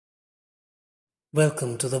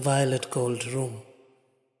Welcome to the Violet Gold Room.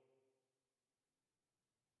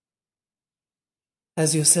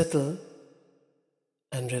 As you settle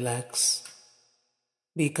and relax,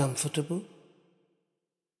 be comfortable.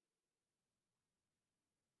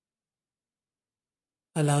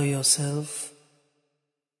 Allow yourself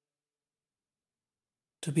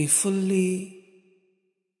to be fully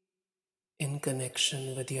in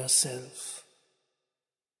connection with yourself.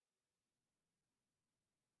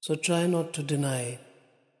 So try not to deny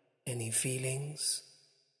any feelings,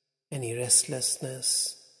 any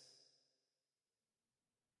restlessness.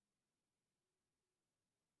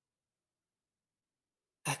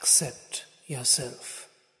 Accept yourself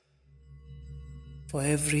for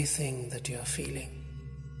everything that you are feeling.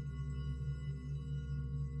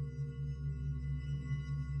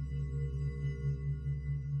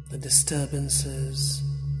 The disturbances,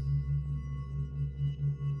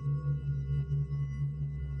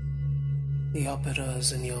 the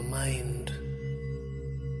operas in your mind.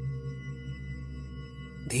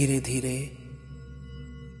 धीरे धीरे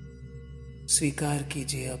स्वीकार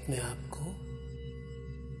कीजिए अपने आप को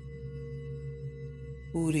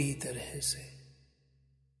पूरी तरह से।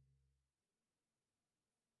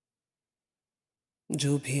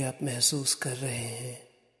 जो भी आप महसूस कर रहे हैं,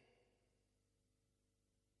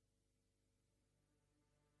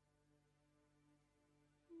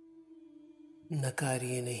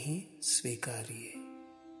 नकारिए नहीं, स्वीकारिए।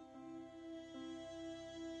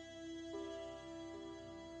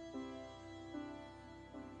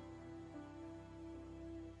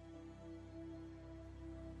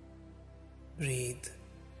 Breathe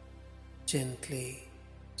gently,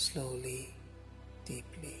 slowly,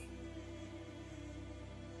 deeply.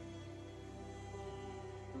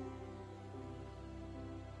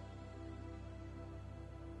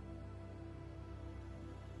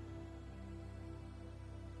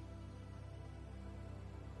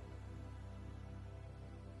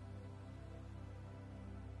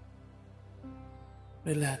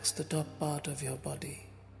 Relax the top part of your body,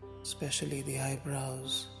 especially the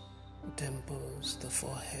eyebrows, the temples, the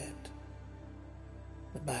forehead,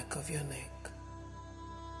 the back of your neck.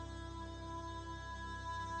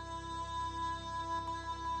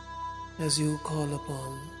 As you call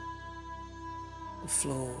upon the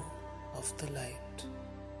flow of the light,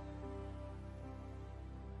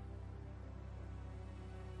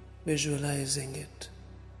 visualizing it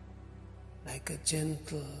like a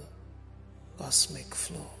gentle cosmic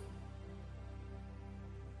flow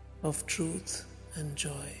of truth and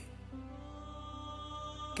joy,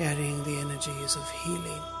 carrying the energies of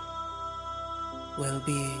healing,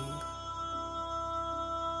 well-being,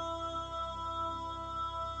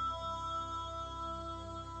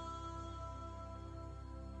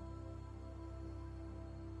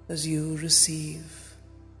 as you receive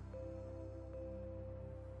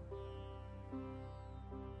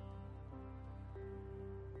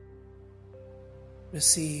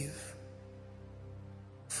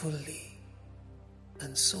fully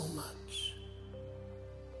and so much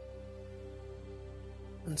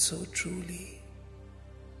and so truly.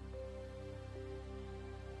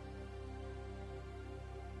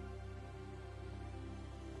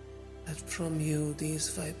 That from you these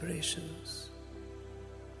vibrations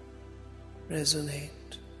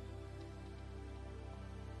resonate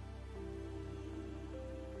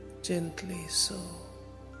gently so.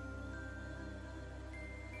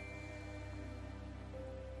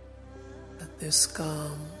 This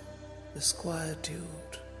calm, this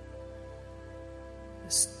quietude,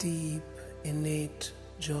 this deep, innate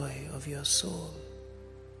joy of your soul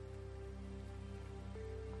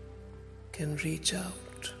can reach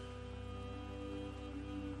out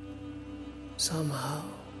somehow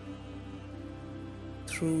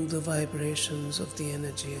through the vibrations of the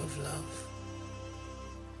energy of love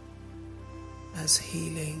as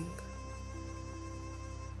healing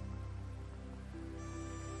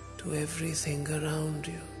to everything around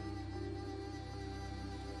you.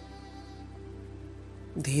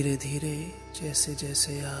 धीरे धीरे जैसे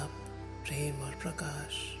जैसे आप प्रेम और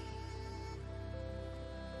प्रकाश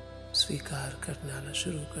स्वीकार करना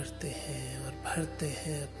शुरू करते हैं और भरते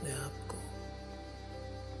हैं अपने आप को,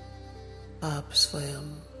 आप स्वयं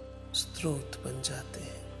स्रोत बन जाते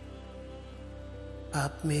हैं।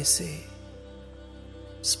 आप में से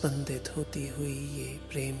स्पंदित होती हुई ये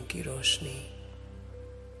प्रेम की रोशनी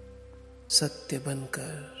सत्य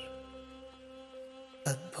बनकर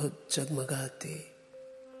अद्भुत जगमगाते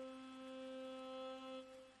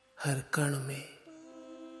हर कण में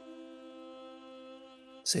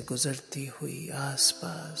से गुजरती हुई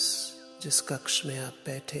आसपास जिस कक्ष में आप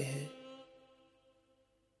बैठे हैं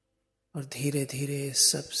और धीरे धीरे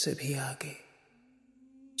इस सब से भी आगे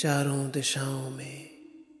चारों दिशाओं में,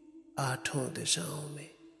 आठों दिशाओं में।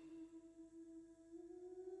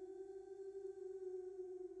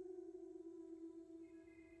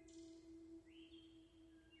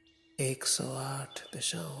 एक 108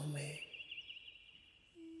 दिशाओं में,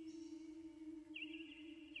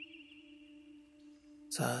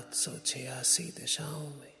 786 दिशाओं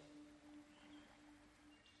में।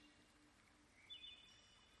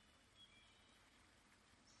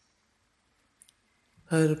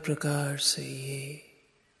 हर प्रकार से ये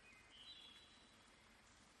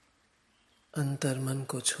अंतर्मन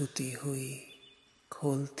को छूती हुई,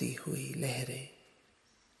 खोलती हुई लहरें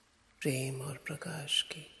प्रेम और प्रकाश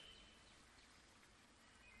की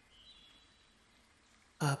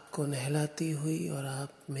आपको नहलाती हुई और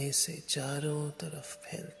आप में से चारों तरफ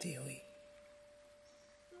फैलती हुई।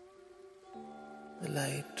 The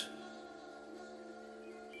light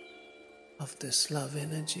of this love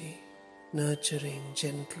energy nurturing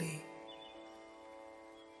gently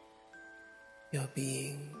your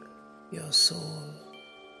being, your soul,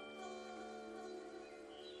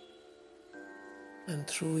 and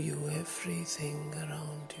through you everything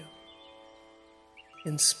around you,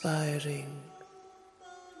 inspiring,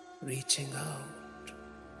 reaching out.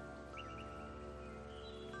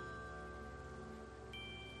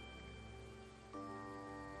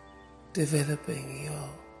 Developing your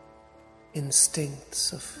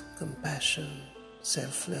instincts of compassion,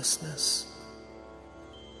 selflessness,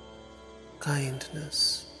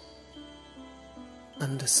 kindness,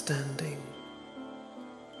 understanding.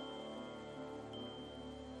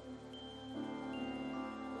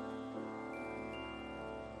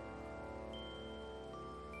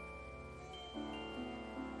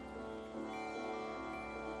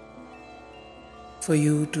 For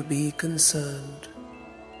you to be concerned,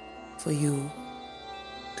 for you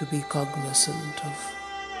to be cognizant of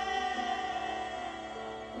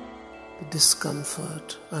the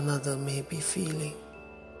discomfort another may be feeling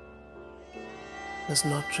does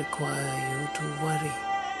not require you to worry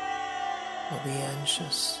or be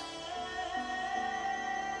anxious.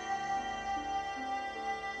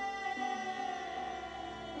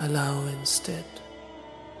 Allow instead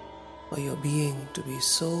for your being to be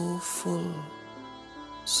so full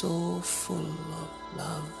of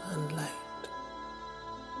love and light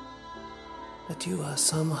that you are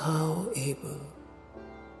somehow able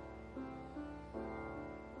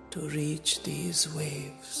to reach these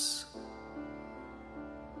waves,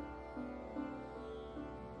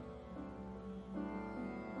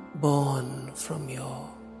 born from your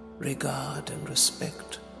regard and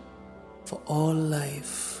respect for all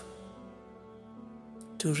life,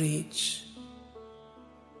 to reach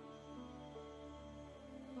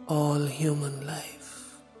all human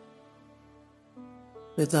life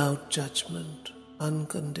without judgment,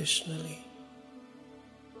 unconditionally.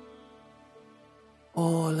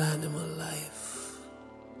 All animal life.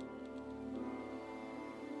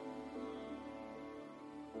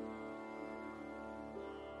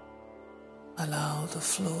 Allow the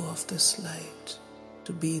flow of this light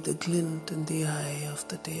to be the glint in the eye of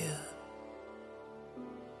the deer,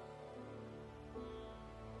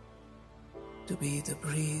 to be the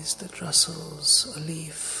breeze that rustles a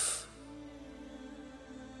leaf,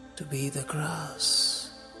 to be the grass.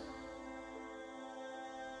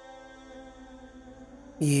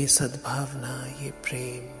 ये सद्भावना, ये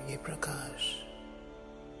प्रेम, ये प्रकाश,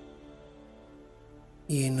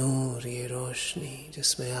 ये नूर, ये रोशनी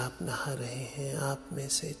जिसमें आप नहा रहे हैं, आप में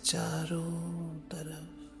से चारों तरफ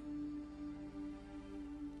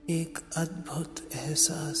एक अद्भुत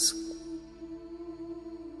एहसास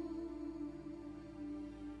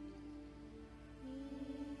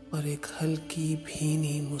और एक हल्की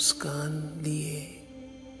भीनी मुस्कान लिए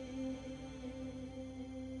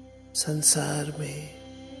संसार में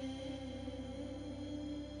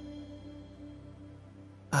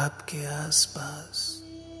आपके आसपास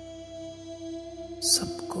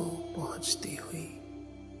सबको पहुंचती हुई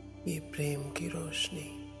ये प्रेम की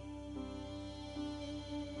रोशनी,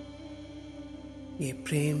 ये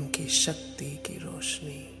प्रेम की शक्ति की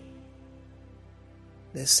रोशनी,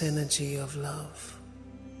 this energy of love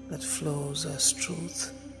that flows as truth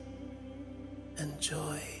and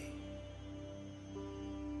joy.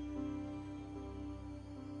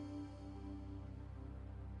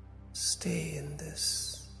 Stay in this.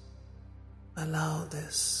 Allow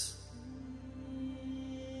this.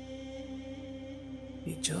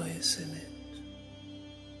 Rejoice in it.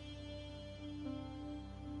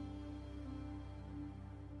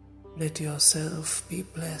 Let yourself be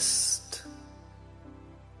blessed.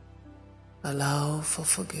 Allow for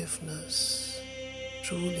forgiveness.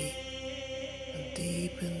 Truly, and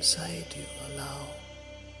deep inside you, allow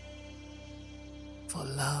for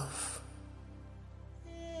love,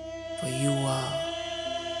 for you are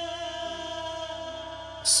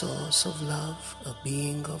a source of love, a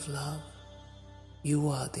being of love. You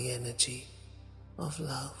are the energy of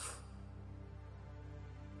love.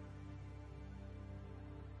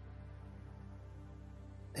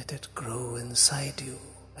 Let it grow inside you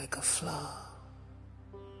like a flower.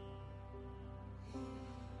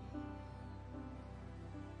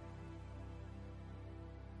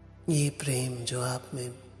 ये प्रेम जो आप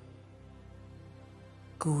में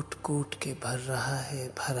कूट कूट के भर रहा है,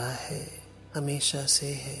 भरा है, हमेशा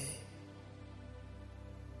से है।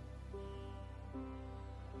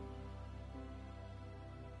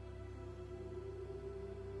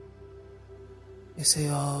 इसे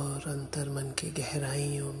और अंतर्मन की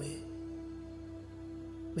गहराइयों में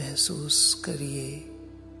महसूस करिए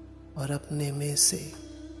और अपने में से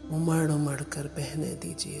उमड़ उमड़ कर बहने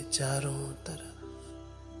दीजिए चारों तरफ।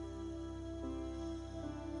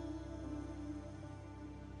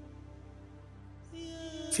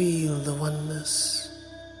 Feel the oneness.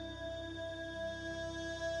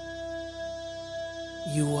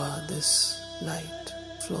 You are this light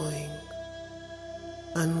flowing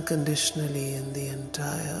unconditionally in the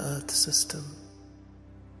entire earth system.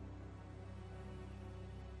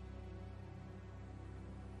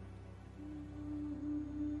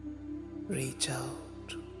 Reach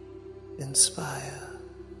out, inspire,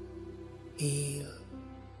 heal.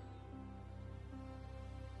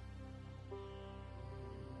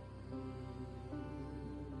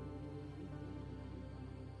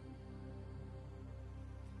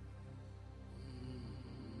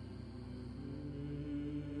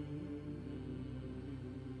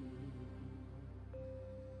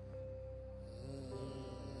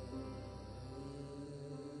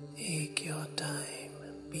 Take your time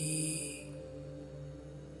and be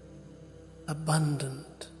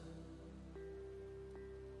abundant.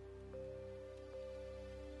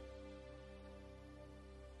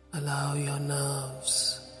 Allow your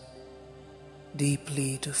nerves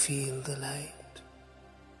deeply to feel the light.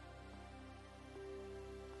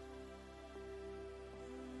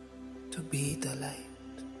 To be the light.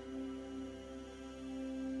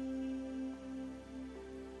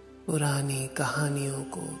 पुरानी कहानियों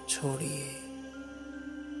को छोड़िए।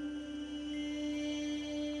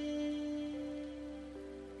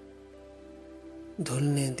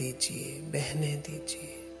 धुलने दीजिए, बहने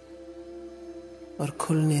दीजिए और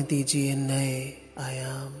खुलने दीजिए नए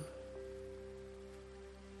आयाम।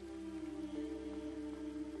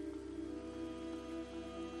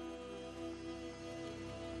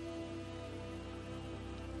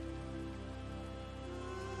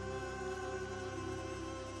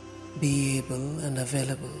 Be able and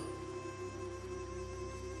available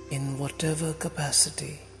in whatever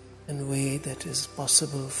capacity and way that is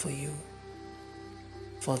possible for you,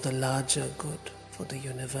 for the larger good, for the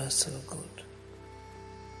universal good,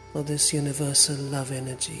 for this universal love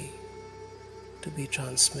energy to be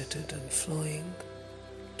transmitted and flowing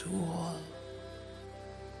to all,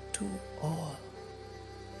 to all.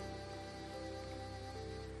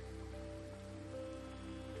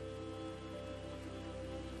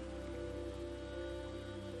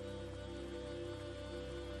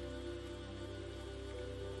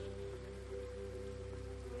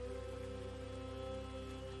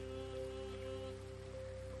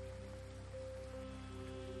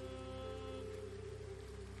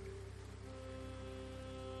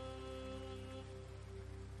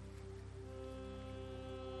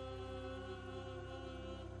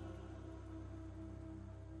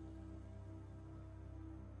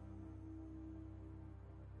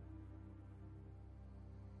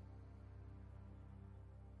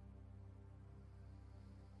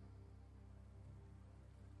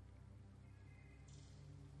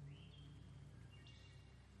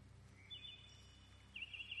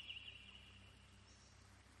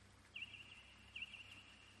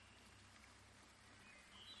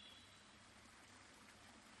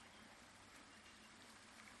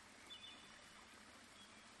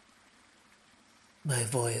 My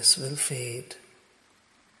voice will fade,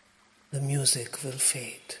 the music will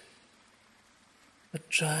fade, but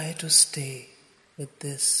try to stay with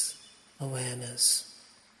this awareness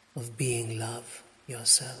of being love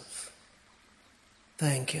yourself.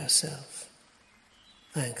 Thank yourself,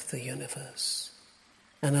 thank the universe,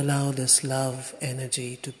 and allow this love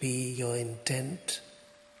energy to be your intent,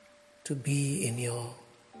 to be in your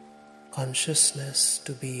consciousness,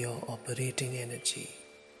 to be your operating energy,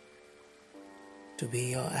 to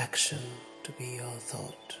be your action, to be your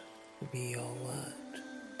thought, to be your word,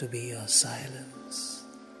 to be your silence.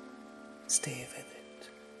 Stay with it.